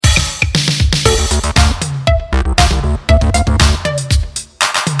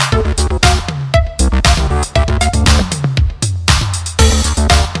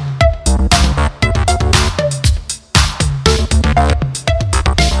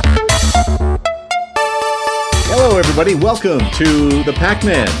everybody. Welcome to the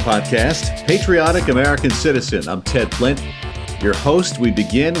Pac-Man podcast, Patriotic American Citizen. I'm Ted Flint, your host. We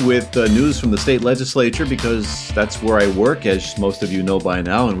begin with news from the state legislature because that's where I work, as most of you know by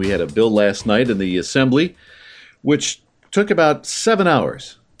now. And we had a bill last night in the Assembly, which took about 7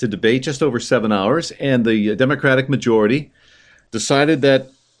 hours to debate, just over 7 hours. And the Democratic majority decided that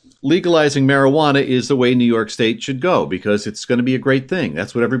legalizing marijuana is the way New York State should go because it's going to be a great thing.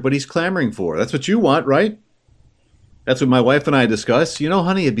 That's what everybody's clamoring for. That's what you want, right? That's what my wife and I discussed. You know,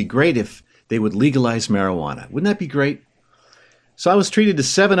 honey, it'd be great if they would legalize marijuana. Wouldn't that be great? So I was treated to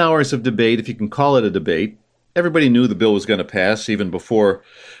 7 hours of debate, if you can call it a debate. Everybody knew the bill was going to pass even before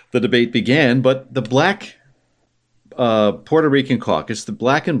the debate began, but the Black Puerto Rican caucus, the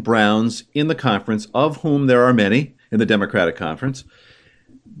Black and Browns in the conference, of whom there are many in the Democratic conference,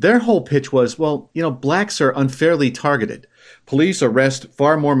 their whole pitch was, well, you know, blacks are unfairly targeted. Police arrest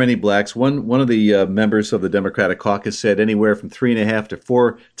far more many blacks. One of the members of the Democratic caucus said anywhere from 3.5 to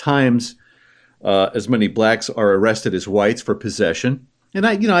 4 times as many blacks are arrested as whites for possession. And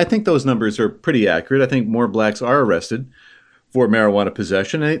I think those numbers are pretty accurate. I think more blacks are arrested for marijuana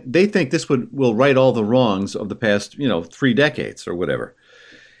possession. And they think this will right all the wrongs of the past, 3 decades or whatever.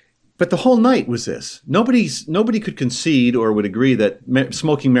 But the whole night was this. Nobody could concede or would agree that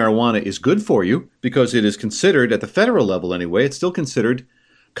smoking marijuana is good for you because it is considered, at the federal level anyway, it's still considered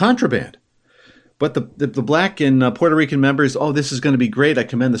contraband. But the Black and Puerto Rican members, this is going to be great. I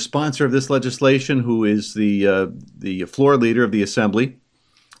commend the sponsor of this legislation, who is the floor leader of the Assembly,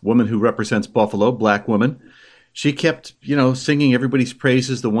 woman who represents Buffalo, Black woman. She kept, singing everybody's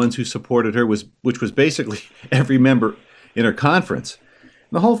praises, the ones who supported her, which was basically every member in her conference.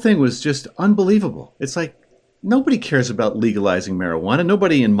 The whole thing was just unbelievable. It's like nobody cares about legalizing marijuana.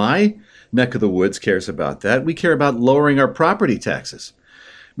 Nobody in my neck of the woods cares about that. We care about lowering our property taxes,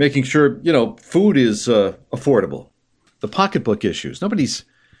 making sure, food is affordable. The pocketbook issues. Nobody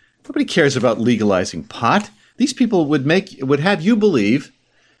cares about legalizing pot. These people would have you believe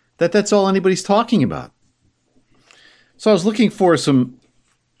that that's all anybody's talking about. So I was looking for some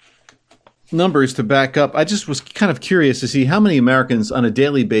numbers to back up. I just was kind of curious to see how many Americans on a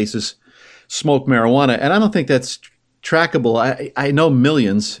daily basis smoke marijuana, and I don't think that's trackable. I know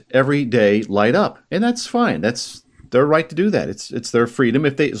millions every day light up, and that's fine. That's their right to do that. It's their freedom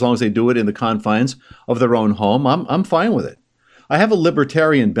as long as they do it in the confines of their own home. I'm fine with it. I have a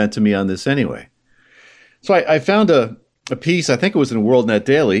libertarian bent to me on this anyway. So I found a piece, I think it was in WorldNet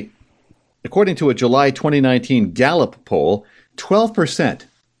Daily. According to a July 2019 Gallup poll, 12%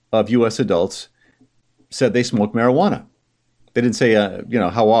 of U.S. adults said they smoke marijuana. They didn't say,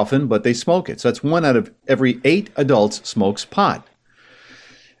 how often, but they smoke it. So that's 1 out of every 8 adults smokes pot.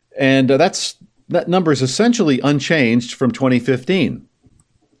 And that number is essentially unchanged from 2015.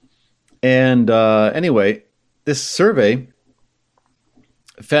 And anyway, this survey,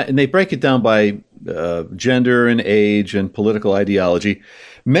 and they break it down by gender and age and political ideology.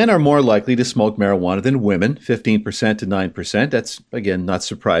 Men are more likely to smoke marijuana than women, 15% to 9%. That's, again, not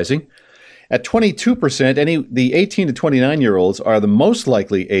surprising. At 22%, the 18 to 29-year-olds are the most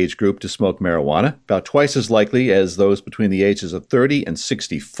likely age group to smoke marijuana, about twice as likely as those between the ages of 30 and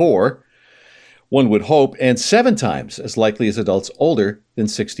 64, one would hope, and 7 times as likely as adults older than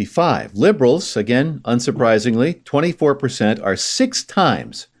 65. Liberals, again, unsurprisingly, 24% are 6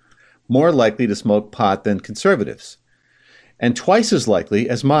 times more likely to smoke pot than conservatives, and twice as likely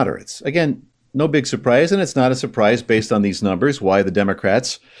as moderates. Again, no big surprise, and it's not a surprise based on these numbers why the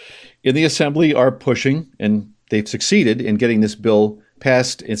Democrats in the Assembly are pushing, and they've succeeded in getting this bill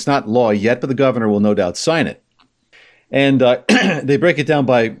passed. It's not law yet, but the governor will no doubt sign it. And they break it down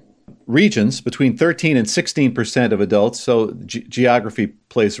by regions, between 13 and 16% of adults, so geography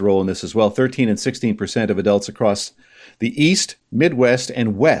plays a role in this as well. 13 and 16% of adults across the East, Midwest,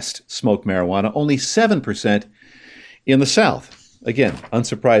 and West smoke marijuana. Only 7% in the South. Again,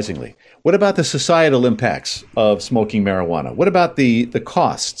 unsurprisingly. What about the societal impacts of smoking marijuana? What about the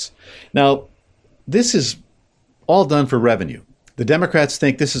costs? Now, this is all done for revenue. The Democrats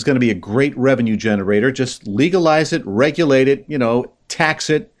think this is going to be a great revenue generator. Just legalize it, regulate it, tax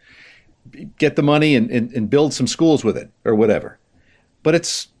it, get the money and build some schools with it or whatever. But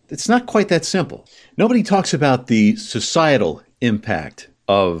it's not quite that simple. Nobody talks about the societal impact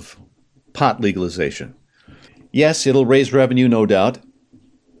of pot legalization. Yes, it'll raise revenue, no doubt.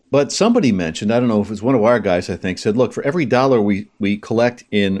 But somebody mentioned, I don't know if it was one of our guys, I think, said, look, for every dollar we collect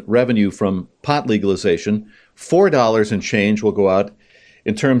in revenue from pot legalization, $4 and change will go out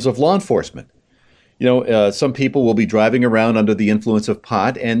in terms of law enforcement. Some people will be driving around under the influence of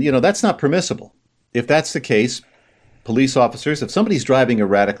pot, and, that's not permissible. If that's the case, police officers, if somebody's driving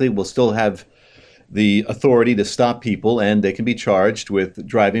erratically, will still have, the authority to stop people, and they can be charged with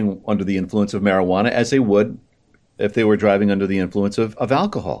driving under the influence of marijuana as they would if they were driving under the influence of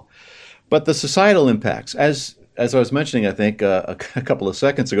alcohol. But the societal impacts, as I was mentioning, I think a couple of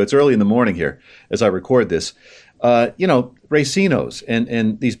seconds ago, it's early in the morning here as I record this, racinos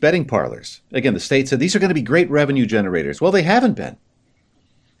and these betting parlors. Again, the state said these are going to be great revenue generators. Well, they haven't been.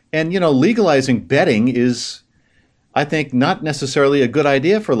 And, legalizing betting is, I think, not necessarily a good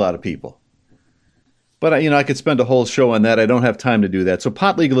idea for a lot of people. But, I could spend a whole show on that. I don't have time to do that. So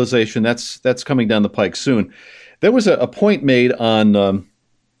pot legalization, that's coming down the pike soon. There was a point made on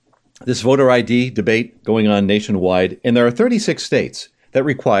this voter ID debate going on nationwide, and there are 36 states that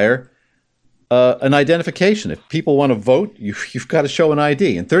require an identification. If people want to vote, you've got to show an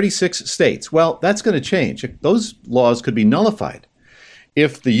ID in 36 states. Well, that's going to change. Those laws could be nullified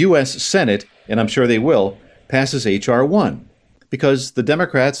if the U.S. Senate, and I'm sure they will, passes H.R. 1. Because the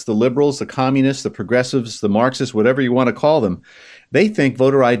Democrats, the liberals, the communists, the progressives, the Marxists, whatever you want to call them, they think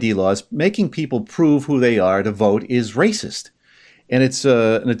voter ID laws, making people prove who they are to vote, is racist. And it's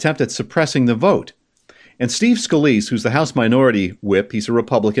an attempt at suppressing the vote. And Steve Scalise, who's the House Minority Whip, he's a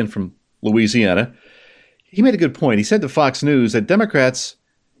Republican from Louisiana, he made a good point. He said to Fox News that Democrats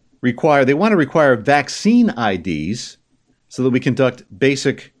want to require vaccine IDs so that we conduct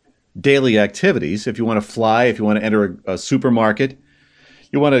basic daily activities. If you want to fly, if you want to enter a supermarket,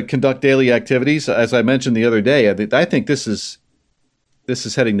 you want to conduct daily activities. As I mentioned the other day, I think this is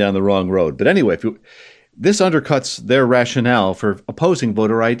heading down the wrong road. But anyway, this undercuts their rationale for opposing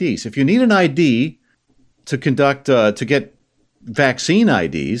voter IDs. If you need an ID to get vaccine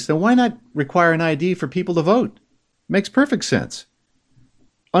IDs, then why not require an ID for people to vote? Makes perfect sense.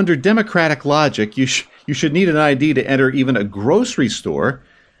 Under democratic logic, you should need an ID to enter even a grocery store.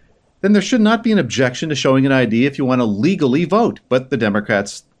 Then there should not be an objection to showing an ID if you want to legally vote. But the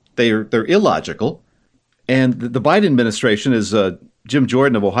Democrats, they're illogical. And the Biden administration, as Jim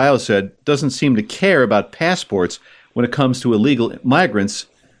Jordan of Ohio said, doesn't seem to care about passports when it comes to illegal migrants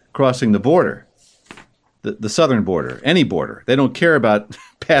crossing the border, the southern border, any border. They don't care about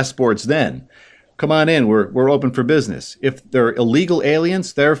passports then. Come on in, we're open for business. If they're illegal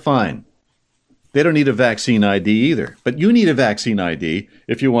aliens, they're fine. They don't need a vaccine ID either. But you need a vaccine ID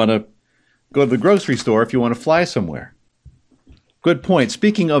if you want to go to the grocery store, if you want to fly somewhere. Good point.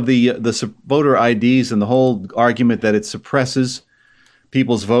 Speaking of the voter IDs and the whole argument that it suppresses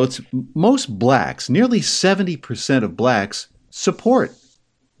people's votes, most blacks, nearly 70% of blacks, support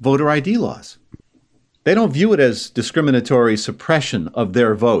voter ID laws. They don't view it as discriminatory suppression of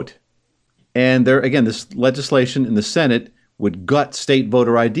their vote. And this legislation in the Senate would gut state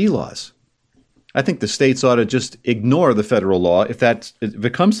voter ID laws. I think the states ought to just ignore the federal law if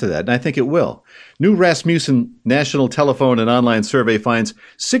it comes to that, and I think it will. New Rasmussen National Telephone and Online Survey finds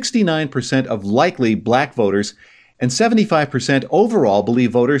 69% of likely black voters and 75% overall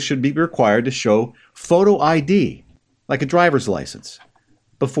believe voters should be required to show photo ID, like a driver's license,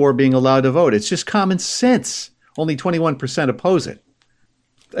 before being allowed to vote. It's just common sense. Only 21% oppose it.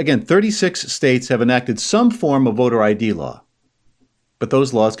 Again, 36 states have enacted some form of voter ID law. But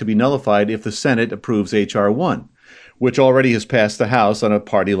those laws could be nullified if the Senate approves H.R. 1, which already has passed the House on a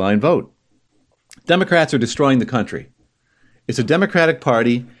party line vote. Democrats are destroying the country. It's a Democratic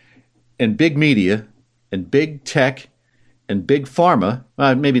Party and big media and big tech and big pharma,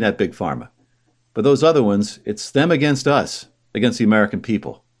 maybe not big pharma, but those other ones, it's them against us, against the American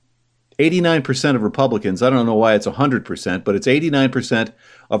people. 89% of Republicans, I don't know why it's 100%, but it's 89%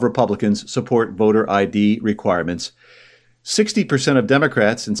 of Republicans support voter ID requirements. 60% of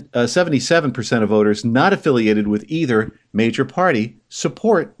Democrats and 77% of voters not affiliated with either major party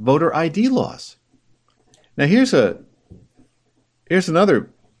support voter ID laws. Now here's another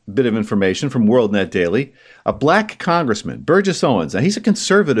bit of information from WorldNet Daily. A black congressman, Burgess Owens, now he's a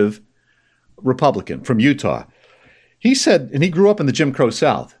conservative Republican from Utah. He said, and he grew up in the Jim Crow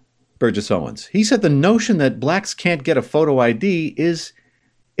South, Burgess Owens. He said the notion that blacks can't get a photo ID is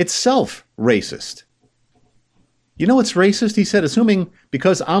itself racist. You know what's racist? He said, assuming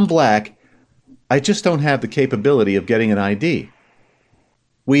because I'm black, I just don't have the capability of getting an ID.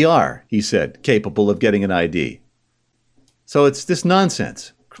 We are, he said, capable of getting an ID. So it's this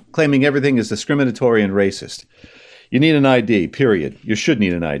nonsense, claiming everything is discriminatory and racist. You need an ID, period. You should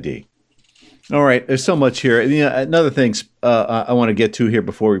need an ID. All right, there's so much here. Another thing I want to get to here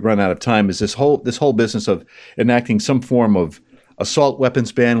before we run out of time is this whole business of enacting some form of assault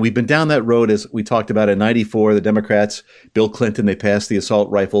weapons ban. We've been down that road, as we talked about in '94. The Democrats, Bill Clinton, they passed the assault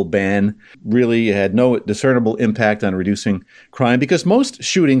rifle ban. Really had no discernible impact on reducing crime because most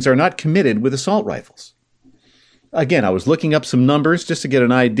shootings are not committed with assault rifles. Again, I was looking up some numbers just to get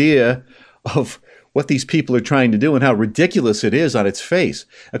an idea of what these people are trying to do and how ridiculous it is on its face.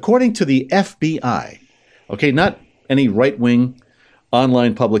 According to the FBI, okay, not any right-wing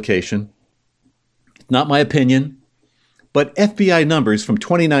online publication, not my opinion, but FBI numbers from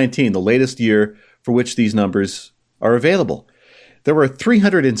 2019, the latest year for which these numbers are available. There were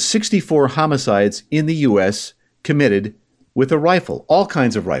 364 homicides in the U.S. committed with a rifle, all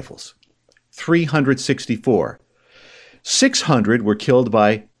kinds of rifles. 364. 600 were killed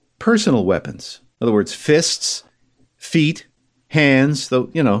by personal weapons. In other words, fists, feet, hands, though,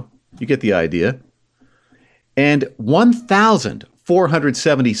 you get the idea. And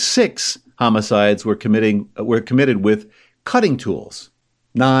 1,476 homicides were committed with cutting tools,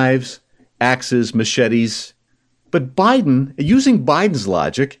 knives, axes, machetes. But Biden, using Biden's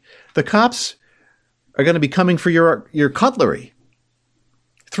logic, the cops are going to be coming for your cutlery.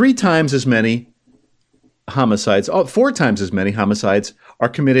 4 times as many homicides are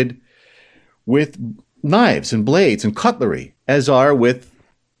committed with knives and blades and cutlery as are with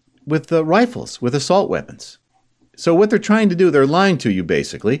the rifles, with assault weapons. So what they're trying to do, they're lying to you,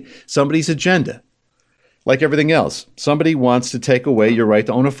 basically. Somebody's agenda. Like everything else, somebody wants to take away your right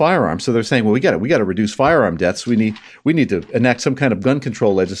to own a firearm. So they're saying, well, we got to reduce firearm deaths. We need to enact some kind of gun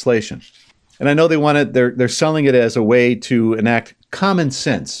control legislation. And I know they want it. They're selling it as a way to enact common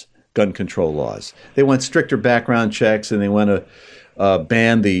sense gun control laws. They want stricter background checks, and they want to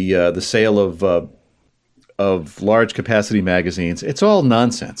ban the sale of large capacity magazines. It's all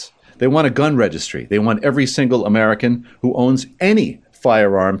nonsense. They want a gun registry. They want every single American who owns any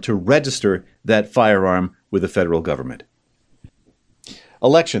firearm to register that firearm with the federal government.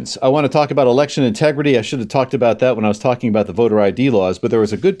 Elections. I want to talk about election integrity. I should have talked about that when I was talking about the voter ID laws, but there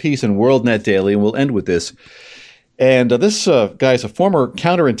was a good piece in WorldNet Daily, and we'll end with this. And this guy is a former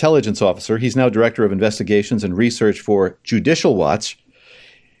counterintelligence officer. He's now director of investigations and research for Judicial Watch.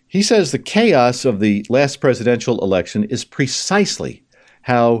 He says the chaos of the last presidential election is precisely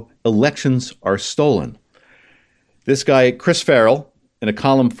how elections are stolen. This guy, Chris Farrell, in a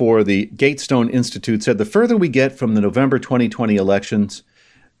column for the Gatestone Institute, said the further we get from the November 2020 elections,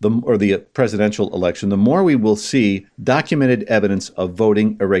 the presidential election, the more we will see documented evidence of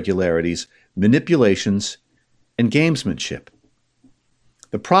voting irregularities, manipulations, and gamesmanship.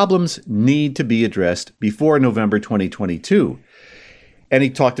 The problems need to be addressed before November 2022. And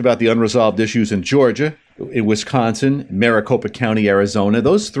he talked about the unresolved issues in Georgia, in Wisconsin, Maricopa County, Arizona,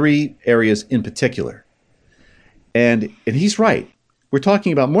 those 3 areas in particular. And he's right. We're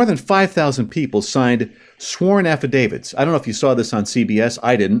talking about more than 5,000 people signed sworn affidavits. I don't know if you saw this on CBS.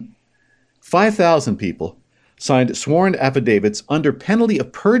 I didn't. 5,000 people signed sworn affidavits under penalty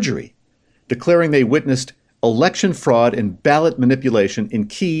of perjury, declaring they witnessed election fraud and ballot manipulation in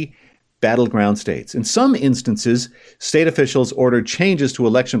key battleground states. In some instances, state officials ordered changes to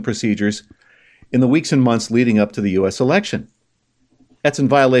election procedures in the weeks and months leading up to the U.S. election. That's in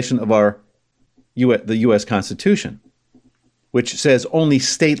violation of the U.S. Constitution, which says only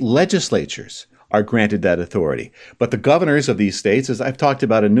state legislatures are granted that authority. But the governors of these states, as I've talked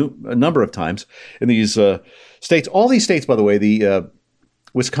about a number of times in these states, all these states, by the way, the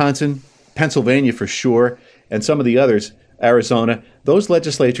Wisconsin, Pennsylvania for sure, and some of the others, Arizona, those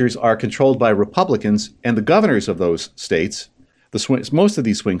legislatures are controlled by Republicans, and the governors of those states, most of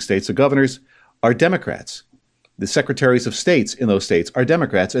these swing states, the governors are Democrats. The secretaries of states in those states are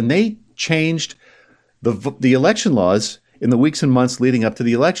Democrats, and they changed the election laws in the weeks and months leading up to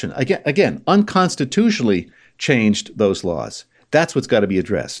the election. Again, unconstitutionally changed those laws. That's what's got to be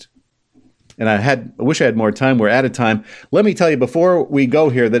addressed. And I wish I had more time. We're out of time. Let me tell you before we go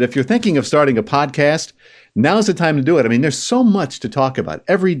here that if you're thinking of starting a podcast, now's the time to do it. I mean, there's so much to talk about.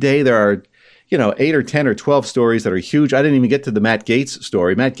 Every day there are, 8 or 10 or 12 stories that are huge. I didn't even get to the Matt Gaetz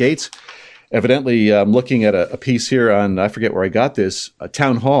story. Matt Gaetz, evidently, I'm looking at a piece here on, I forget where I got this, a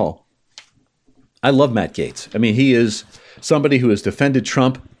Town Hall. I love Matt Gaetz. I mean, he is somebody who has defended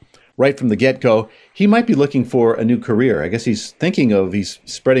Trump right from the get-go. He might be looking for a new career. I guess he's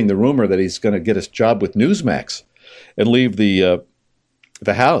spreading the rumor that he's going to get a job with Newsmax and leave the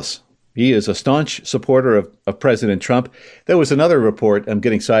House. He is a staunch supporter of President Trump. There was another report. I'm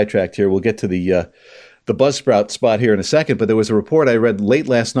getting sidetracked here. We'll get to the Buzzsprout spot here in a second. But there was a report I read late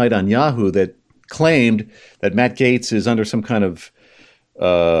last night on Yahoo that claimed that Matt Gaetz is under some kind of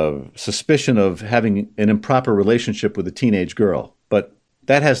suspicion of having an improper relationship with a teenage girl. But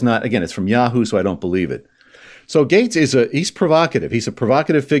that has not, again, it's from Yahoo, so I don't believe it. So Gaetz he's provocative. He's a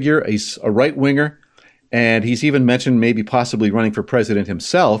provocative figure. He's a right-winger. And he's even mentioned maybe possibly running for president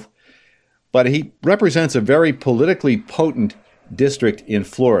himself. But he represents a very politically potent district in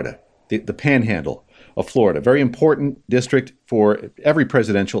Florida, the Panhandle, of Florida. Very important district for every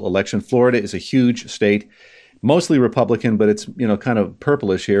presidential election. Florida is a huge state, mostly Republican, but it's, kind of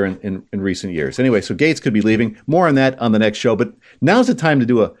purplish here in recent years. Anyway, so Gaetz could be leaving. More on that on the next show. But now's the time to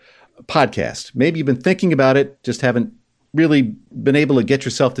do a podcast. Maybe you've been thinking about it, just haven't really been able to get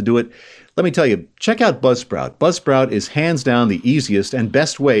yourself to do it. Let me tell you, check out Buzzsprout. Buzzsprout is hands down the easiest and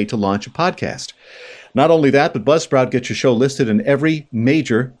best way to launch a podcast. Not only that, but Buzzsprout gets your show listed in every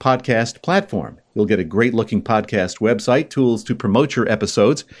major podcast platform. You'll get a great-looking podcast website, tools to promote your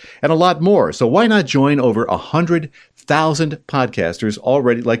episodes, and a lot more. So why not join over 100,000 podcasters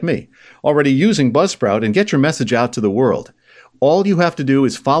already, like me, already using Buzzsprout and get your message out to the world? All you have to do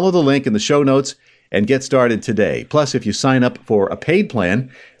is follow the link in the show notes and get started today. Plus, if you sign up for a paid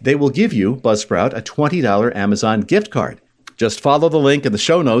plan, they will give you, Buzzsprout, a $20 Amazon gift card. Just follow the link in the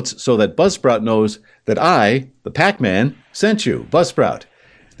show notes so that Buzzsprout knows that I, the Pac-Man, sent you. Buzzsprout,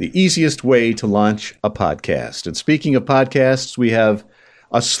 the easiest way to launch a podcast. And speaking of podcasts, we have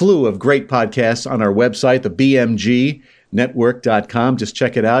a slew of great podcasts on our website, the BMGnetwork.com. Just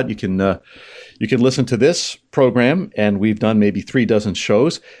check it out. You can listen to this program, and we've done maybe 36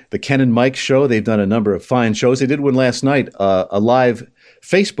 shows. The Ken and Mike Show, they've done a number of fine shows. They did one last night, a live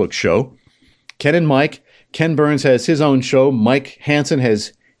Facebook show. Ken and Mike. Ken Burns has his own show. Mike Hansen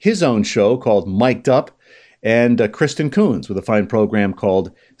has his own show called Mic'd Up. And Kristen Coons with a fine program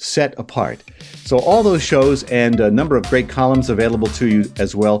called Set Apart. So all those shows and a number of great columns available to you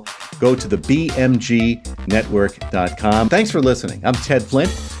as well. Go to the BMGnetwork.com. Thanks for listening. I'm Ted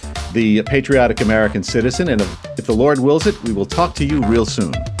Flint, the patriotic American citizen. And if the Lord wills it, we will talk to you real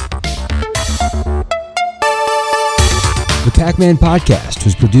soon. The Pac-Man Podcast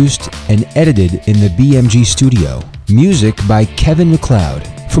was produced and edited in the BMG studio. Music by Kevin MacLeod.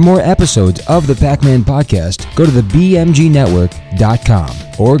 For more episodes of the Pac-Man Podcast, go to the BMGnetwork.com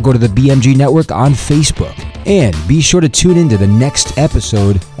or go to the BMG Network on Facebook. And be sure to tune in to the next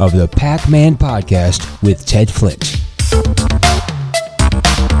episode of the Pac-Man Podcast with Ted Flint.